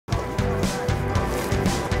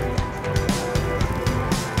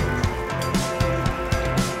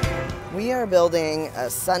are building a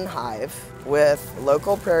sun hive with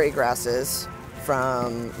local prairie grasses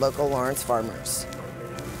from local Lawrence farmers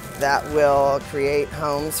that will create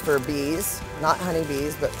homes for bees, not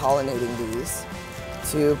honeybees, but pollinating bees,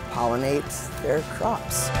 to pollinate their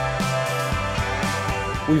crops.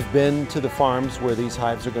 We've been to the farms where these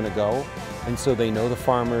hives are going to go, and so they know the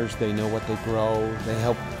farmers, they know what they grow, they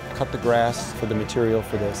help cut the grass for the material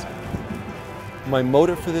for this. My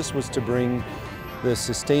motive for this was to bring the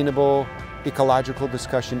sustainable, ecological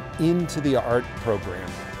discussion into the art program.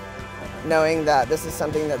 Knowing that this is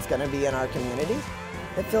something that's going to be in our community,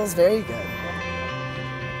 it feels very good.